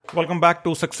Welcome back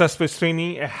to Success with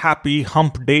Srini. A happy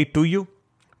hump day to you.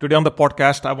 Today on the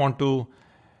podcast, I want to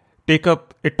take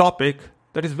up a topic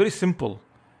that is very simple.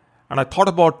 And I thought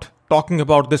about talking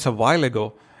about this a while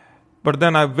ago, but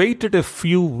then I waited a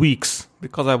few weeks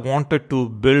because I wanted to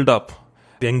build up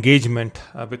the engagement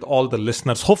with all the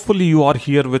listeners. Hopefully you are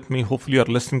here with me. Hopefully you are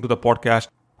listening to the podcast.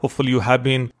 Hopefully you have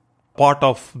been part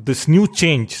of this new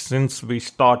change since we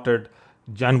started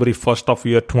January 1st of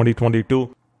year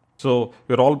 2022. So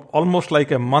we're almost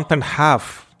like a month and a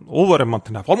half, over a month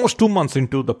and a half, almost 2 months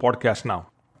into the podcast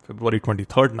now, February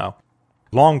 23rd now.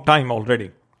 Long time already.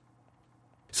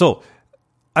 So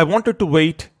I wanted to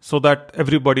wait so that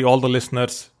everybody, all the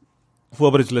listeners,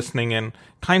 whoever is listening in,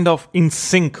 kind of in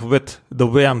sync with the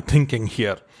way I'm thinking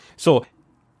here. So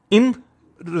in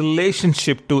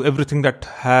relationship to everything that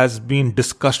has been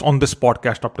discussed on this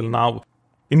podcast up till now,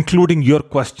 including your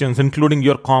questions, including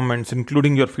your comments,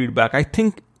 including your feedback, I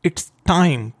think it's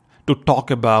time to talk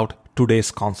about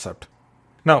today's concept.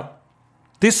 Now,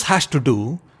 this has to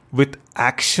do with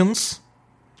actions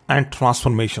and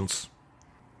transformations.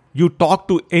 You talk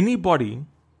to anybody,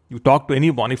 you talk to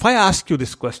anyone. If I ask you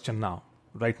this question now,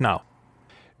 right now,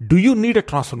 do you need a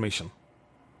transformation?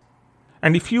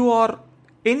 And if you are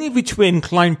any which way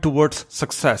inclined towards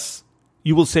success,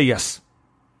 you will say yes.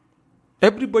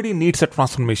 Everybody needs a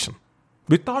transformation.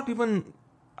 Without even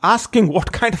asking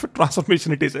what kind of a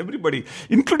transformation it is, everybody,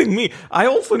 including me, I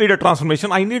also need a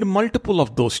transformation. I need multiple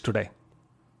of those today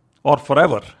or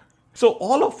forever. So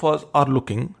all of us are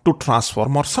looking to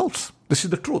transform ourselves. This is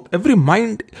the truth. Every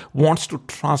mind wants to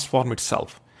transform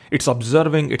itself. It's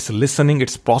observing, it's listening,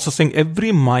 it's processing.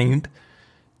 Every mind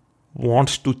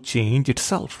wants to change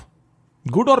itself.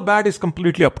 Good or bad is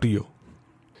completely up to you.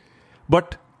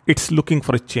 But it's looking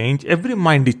for a change. Every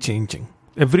mind is changing.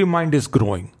 Every mind is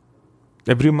growing.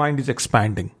 Every mind is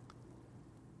expanding.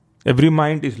 Every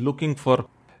mind is looking for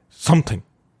something.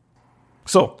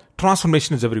 So,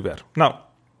 transformation is everywhere. Now,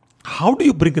 how do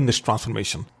you bring in this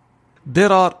transformation?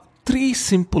 There are 3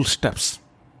 simple steps.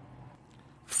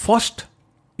 First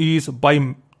is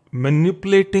by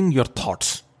manipulating your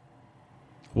thoughts.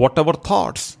 Whatever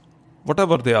thoughts,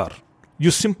 whatever they are, you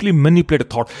simply manipulate a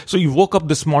thought. So you woke up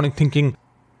this morning thinking,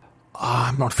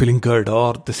 I'm not feeling good,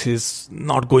 or this is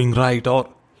not going right,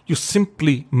 or you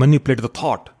simply manipulate the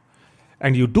thought.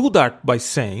 And you do that by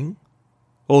saying,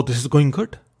 oh, this is going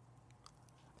good.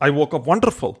 I woke up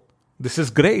wonderful. This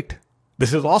is great.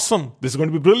 This is awesome. This is going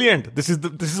to be brilliant. This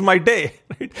is my day.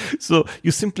 Right? So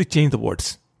you simply change the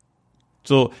words.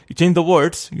 So you change the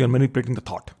words, you're manipulating the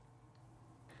thought.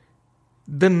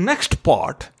 The next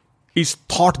part is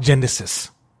thought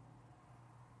genesis,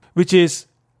 which is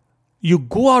you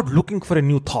go out looking for a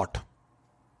new thought.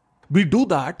 We do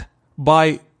that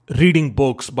by reading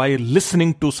books, by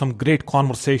listening to some great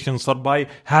conversations, or by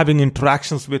having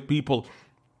interactions with people.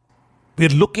 We're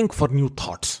looking for new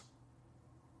thoughts.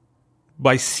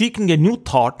 By seeking a new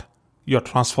thought, you're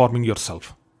transforming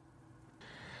yourself.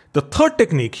 The third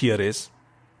technique here is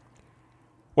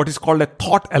what is called a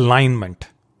thought alignment.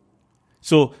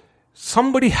 So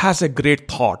somebody has a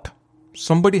great thought,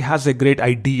 somebody has a great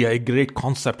idea, a great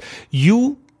concept.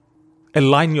 You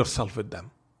align yourself with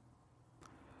them.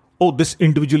 Oh, this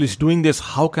individual is doing this.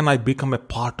 How can I become a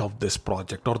part of this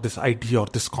project or this idea or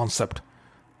this concept?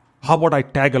 How about I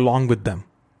tag along with them?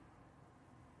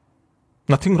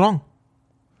 Nothing wrong.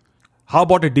 How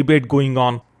about a debate going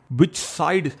on? Which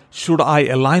side should I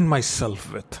align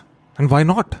myself with? And why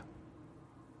not?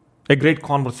 A great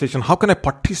conversation. How can I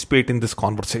participate in this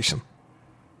conversation?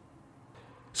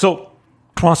 So,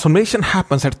 transformation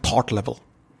happens at thought level.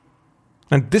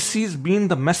 And this has been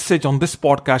the message on this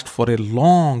podcast for a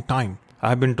long time.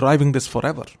 I've been driving this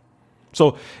forever.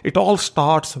 So it all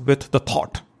starts with the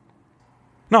thought.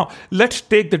 Now, let's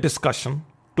take the discussion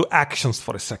to actions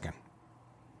for a second.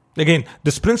 Again,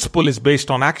 this principle is based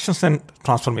on actions and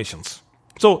transformations.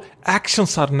 So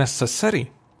actions are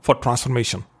necessary for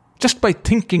transformation. Just by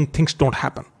thinking, things don't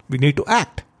happen. We need to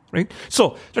act, right?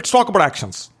 So let's talk about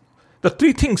actions. The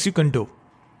 3 things you can do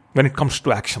when it comes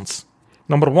to actions.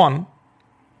 Number 1,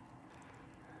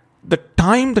 the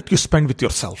time that you spend with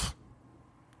yourself.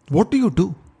 What do you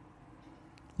do?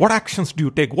 What actions do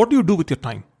you take? What do you do with your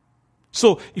time?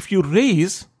 So if you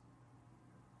raise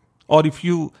or if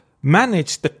you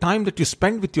manage the time that you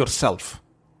spend with yourself,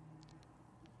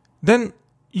 then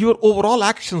your overall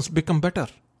actions become better.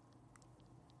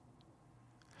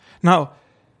 Now,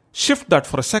 shift that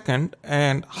for a second,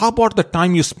 and how about the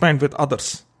time you spend with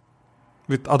others,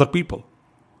 with other people?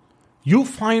 You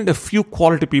find a few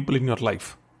quality people in your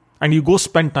life and you go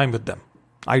spend time with them.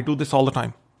 I do this all the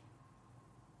time.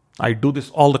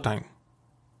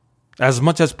 As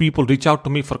much as people reach out to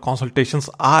me for consultations,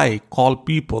 I call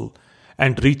people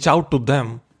and reach out to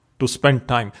them to spend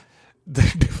time. The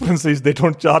difference is they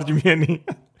don't charge me any.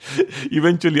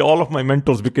 Eventually, all of my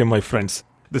mentors became my friends.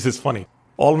 This is funny.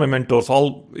 All my mentors,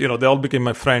 they all became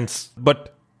my friends.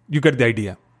 But you get the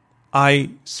idea.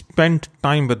 I spent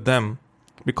time with them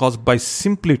because by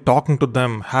simply talking to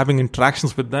them, having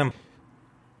interactions with them,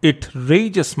 it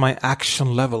raises my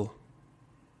action level.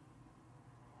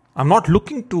 I'm not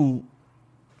looking to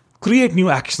create new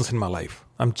actions in my life.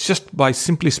 I'm just by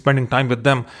simply spending time with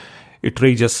them, it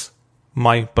raises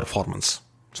my performance.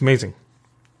 It's amazing.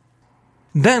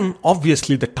 Then,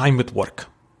 obviously, the time with work.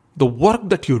 The work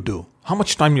that you do, how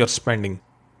much time you are spending,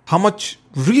 how much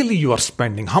really you are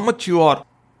spending, how much you are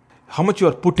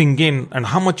putting in, and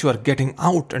how much you are getting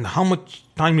out, and how much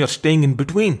time you are staying in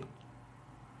between.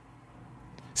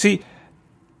 See,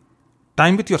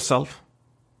 time with yourself,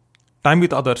 time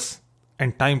with others,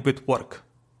 and time with work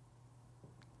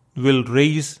will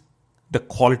raise the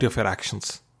quality of your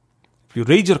actions. If you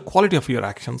raise your quality of your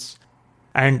actions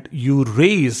and you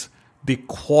raise the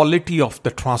quality of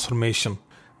the transformation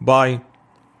by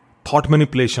thought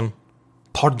manipulation,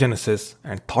 thought genesis,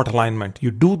 and thought alignment, you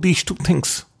do these two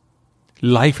things.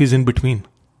 Life is in between.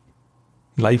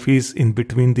 Life is in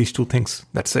between these two things.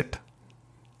 That's it.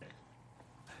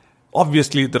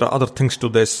 Obviously, there are other things to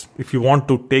this. If you want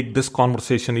to take this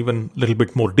conversation even a little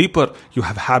bit more deeper, you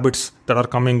have habits that are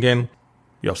coming in,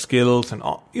 you have skills, and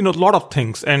a lot of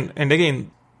things. And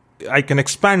again, I can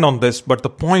expand on this, but the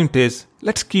point is,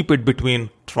 let's keep it between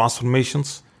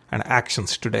transformations and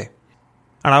actions today.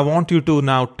 And I want you to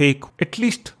now take at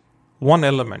least one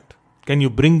element. Can you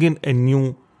bring in a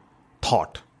new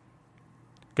thought?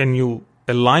 Can you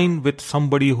align with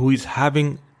somebody who is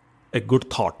having a good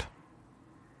thought?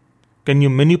 Can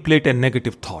you manipulate a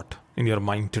negative thought in your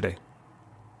mind today?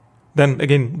 Then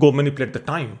again, go manipulate the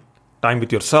time. Time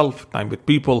with yourself, time with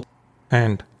people,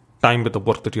 and time with the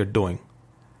work that you're doing.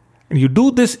 And you do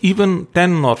this even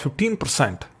 10 or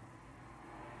 15%,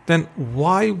 then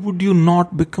why would you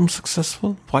not become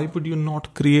successful? Why would you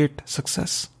not create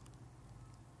success?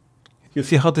 You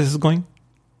see how this is going?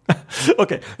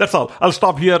 Okay, that's all. I'll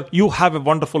stop here. You have a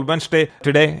wonderful Wednesday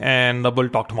today, and we'll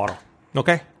talk tomorrow.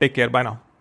 Okay? Take care. Bye now.